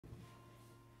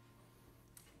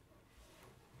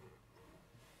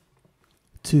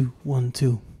2, 1,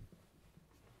 2.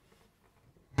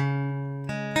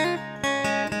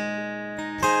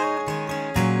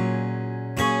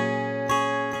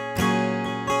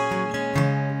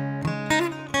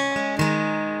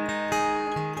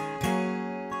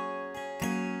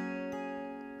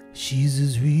 She's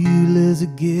as real as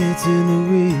it gets, and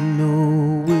there ain't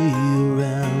no way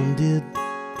around it.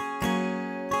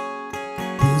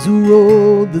 There's a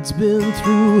road that's been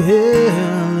through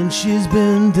hell, and she's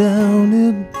been down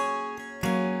it.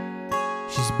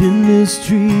 She's been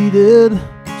mistreated,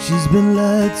 she's been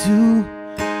lied to,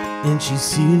 and she's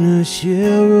seen her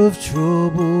share of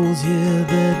troubles. Yeah,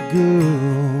 that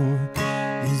girl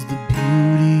is the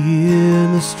beauty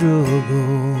in the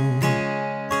struggle.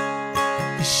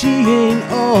 She ain't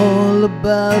all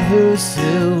about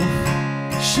herself,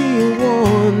 she ain't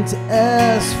one to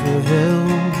ask for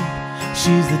help.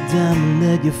 She's the diamond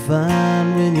that you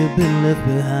find when you've been left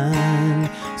behind,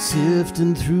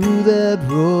 sifting through that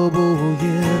rubble.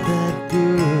 Yeah, that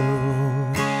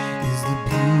girl is the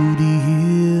beauty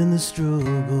in the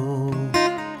struggle.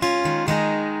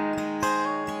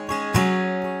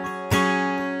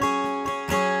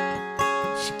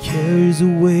 She carries a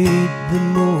weight that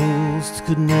most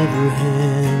could never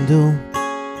handle,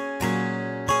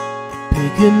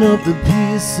 picking up the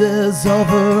pieces of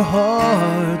her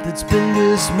heart that's been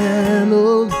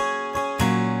dismantled.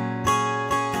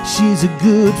 She's a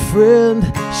good friend,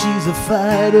 she's a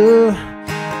fighter,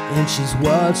 and she's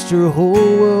watched her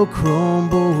whole world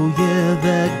crumble. Yeah,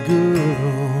 that girl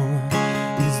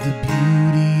is the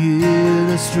beauty in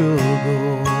the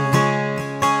struggle.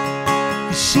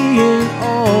 She ain't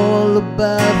all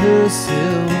about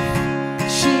herself,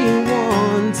 she ain't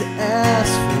one to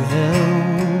ask for help.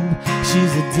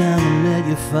 She's the diamond that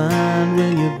you find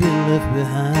when you've been left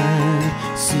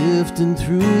behind, sifting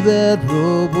through that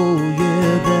rubble.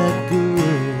 Yeah, that girl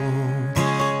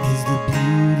is the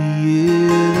beauty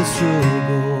in the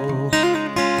struggle.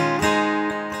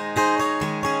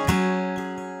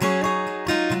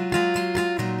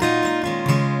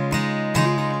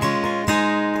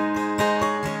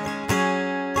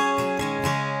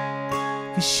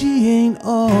 She ain't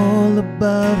all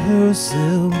about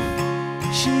herself,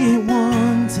 she ain't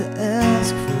one to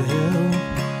ask for help.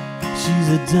 She's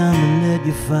a diamond that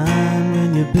you find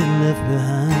when you've been left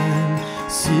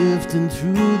behind, sifting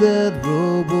through that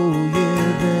rubble.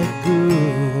 Yeah, that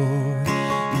girl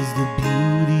is the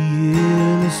beauty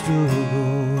in the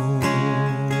struggle.